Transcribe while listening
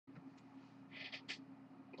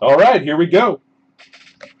All right, here we go.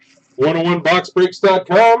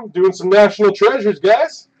 oneofoneboxbreaks.com, doing some national treasures,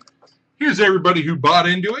 guys. Here's everybody who bought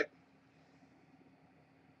into it.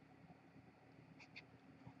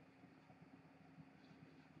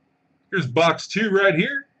 Here's box 2 right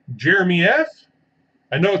here, Jeremy F.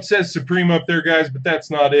 I know it says Supreme up there, guys, but that's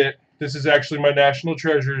not it. This is actually my National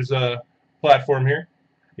Treasures platform here.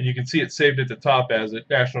 And you can see it saved at the top as it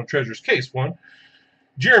National Treasures Case 1.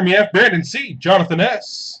 Jeremy F., Brandon C., Jonathan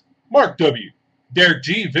S., Mark W., Derek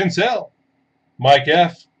G., Vince L., Mike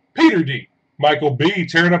F., Peter D., Michael B.,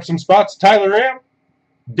 tearing up some spots, Tyler M.,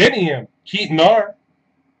 Denny M., Keaton R.,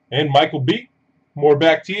 and Michael B. More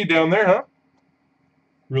back to you down there, huh?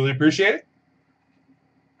 Really appreciate it.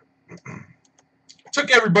 I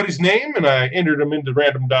took everybody's name and I entered them into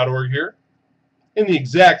random.org here in the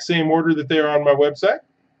exact same order that they are on my website.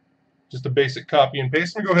 Just a basic copy and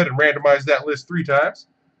paste. I'm going to go ahead and randomize that list 3 times.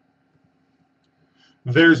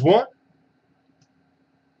 There's 1.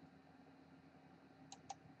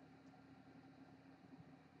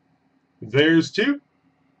 There's 2.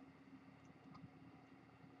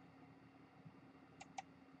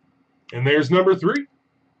 And there's number 3.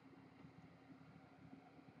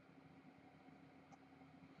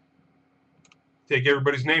 Take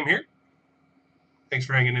everybody's name here. Thanks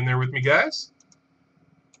for hanging in there with me, guys.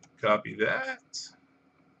 Copy that.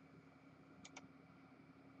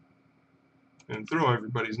 And throw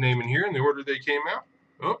everybody's name in here in the order they came out.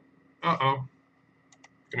 Oh, uh-oh.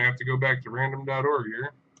 Gonna have to go back to random.org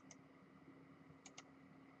here.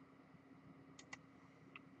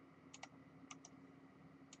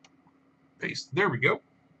 Paste. There we go.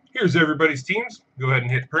 Here's everybody's teams. Go ahead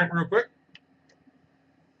and hit print real quick.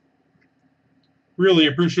 Really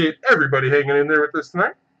appreciate everybody hanging in there with us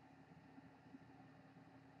tonight.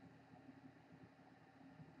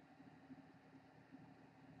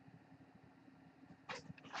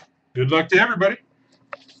 Good luck to everybody.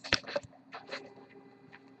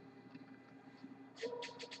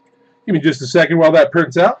 Give me just a second while that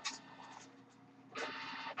prints out.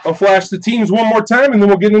 I'll flash the teams one more time and then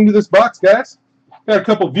we'll get into this box, guys. Got a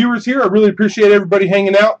couple viewers here. I really appreciate everybody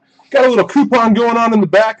hanging out. Got a little coupon going on in the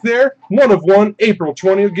back there. 1 of 1, April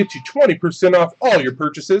 20 will get you 20% off all your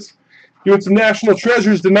purchases. Doing some National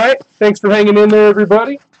Treasures tonight. Thanks for hanging in there,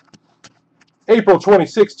 everybody. April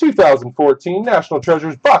 26, 2014, National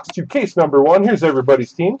Treasures, Box 2, Case number 1. Here's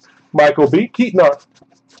everybody's teams. Michael B., Keaton R.,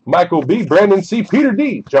 Michael B., Brandon C., Peter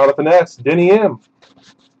D., Jonathan S., Denny M.,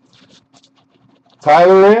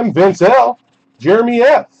 Tyler M., Vince L., Jeremy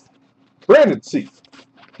F., Brandon C.,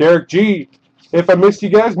 Derek G., if I missed you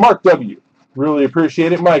guys, Mark W. Really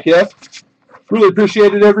appreciate it, Mike F. Really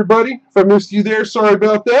appreciate it, everybody. If I missed you there, sorry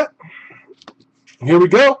about that. Here we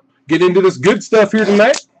go. Get into this good stuff here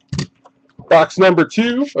tonight. Box number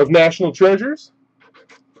 2 of National Treasures.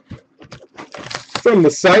 From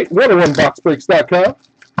the site, oneofoneboxbreaks.com.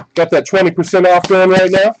 Got that 20% off going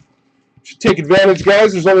right now. Should take advantage,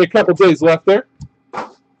 guys. There's only a couple days left there.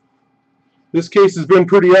 This case has been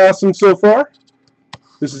pretty awesome so far.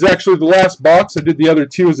 This is actually the last box. I did the other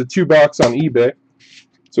 2 as a 2-box on eBay.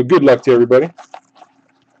 So good luck to everybody.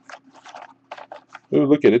 Ooh,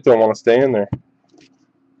 look at it. Don't want to stay in there.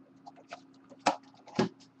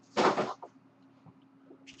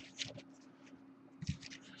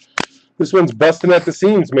 This one's busting at the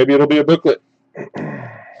seams. Maybe it'll be a booklet.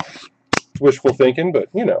 Wishful thinking, but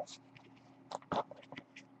you know.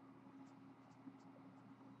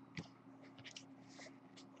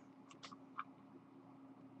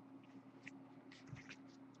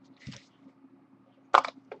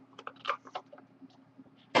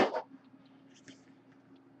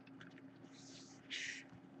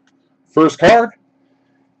 First card,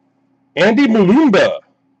 Andy Malumba,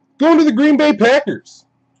 going to the Green Bay Packers.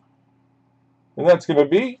 And that's going to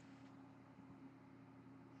be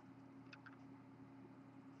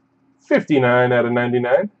 59 out of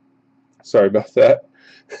 99. Sorry about that.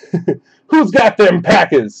 Who's got them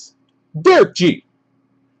Packers? Derek G.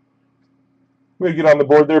 We get on the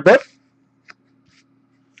board there, bud.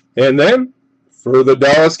 And then, for the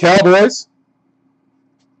Dallas Cowboys,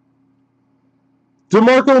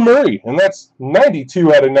 DeMarco Murray, and that's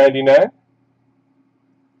 92 out of 99.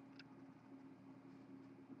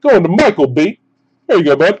 Going to Michael B. There you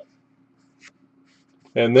go, bud.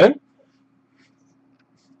 And then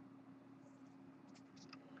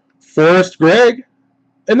Forrest Gregg,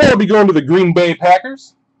 and that'll be going to the Green Bay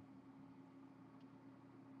Packers.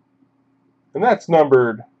 And that's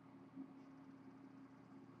numbered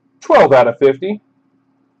 12 out of 50.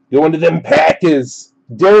 Going to them Packers,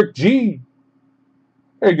 Derek G.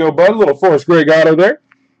 There you go, bud. A little Forrest Gregg auto there.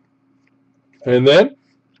 And then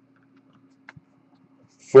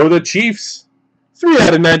For the Chiefs, 3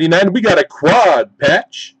 out of 99, we got a quad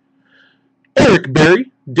patch. Eric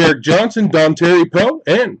Berry, Derek Johnson, Don Terry Poe,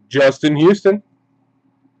 and Justin Houston.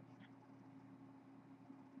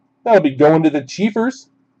 That'll be going to the Chiefers.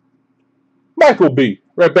 Michael B.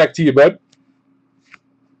 Right back to you, bud.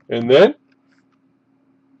 And then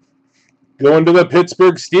going to the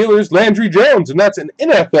Pittsburgh Steelers, Landry Jones, and that's an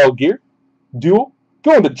NFL gear dual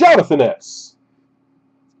going to Jonathan S.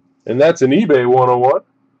 And that's an eBay 101.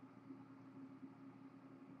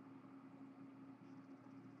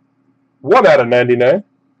 1 out of 99.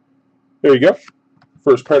 There you go.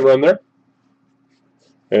 First print run there.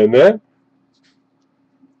 And then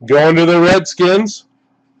going to the Redskins,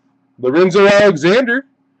 Lorenzo Alexander,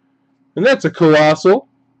 and that's a colossal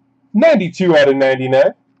 92 out of 99.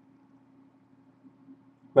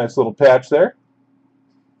 Nice little patch there.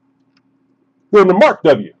 Going to Mark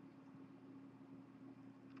W.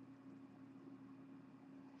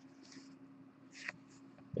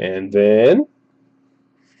 And then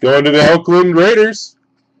going to the Oakland Raiders,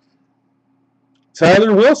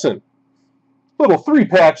 Tyler Wilson. Little 3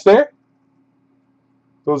 patch there.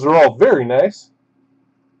 Those are all very nice.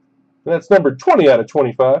 And that's numbered 20 out of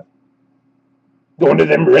 25. Going to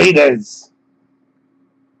them Raiders.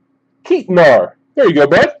 Keaton R. There you go,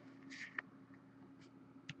 bud.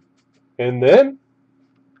 And then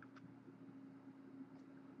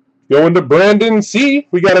going to Brandon C.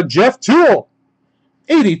 We got a Jeff Toole.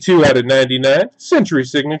 82 out of 99. Century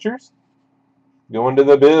signatures. Going to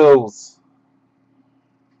the Bills.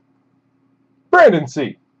 Brandon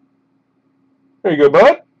C. There you go,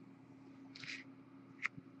 bud.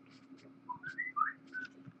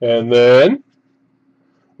 And then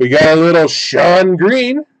we got a little Sean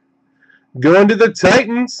Green going to the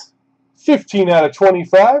Titans. 15 out of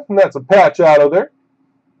 25, and that's a patch out of there.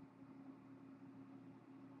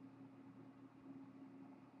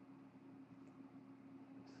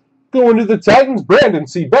 Going to the Titans, Brandon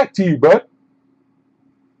C. Back to you, bud.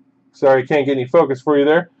 Sorry, I can't get any focus for you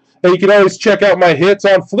there. Hey, you can always check out my hits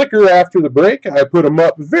on Flickr after the break. I put them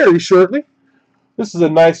up very shortly. This is a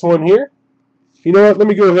nice one here. You know what? Let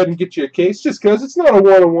me go ahead and get you a case, just because it's not a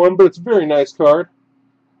 101, but it's a very nice card.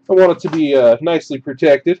 I want it to be nicely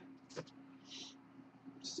protected.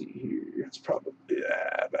 Let's see here. It's probably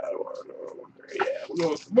about a 101. Yeah,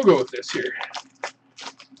 we'll go with this here.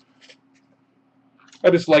 I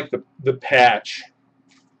just like the patch.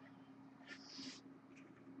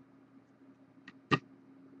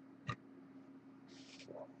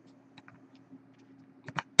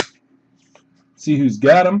 See who's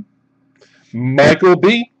got him. Michael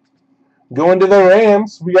B. Going to the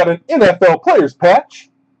Rams. We got an NFL players patch.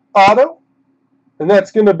 Auto. And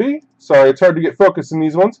that's going to be, sorry, it's hard to get focus in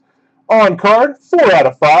these ones. On card, 4 out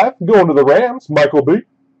of 5. Going to the Rams. Michael B.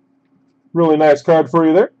 Really nice card for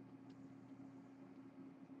you there.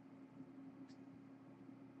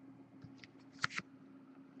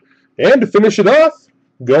 And to finish it off,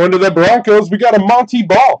 going to the Broncos, we got a Monty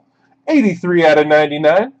Ball. 83 out of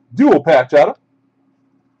 99. Dual patch out of.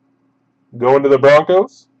 Going to the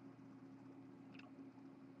Broncos.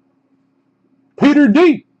 Peter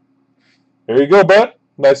D. There you go, bud.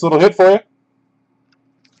 Nice little hit for you.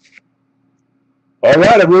 All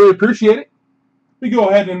right, I really appreciate it. We go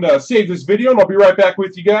ahead and save this video, and I'll be right back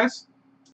with you guys.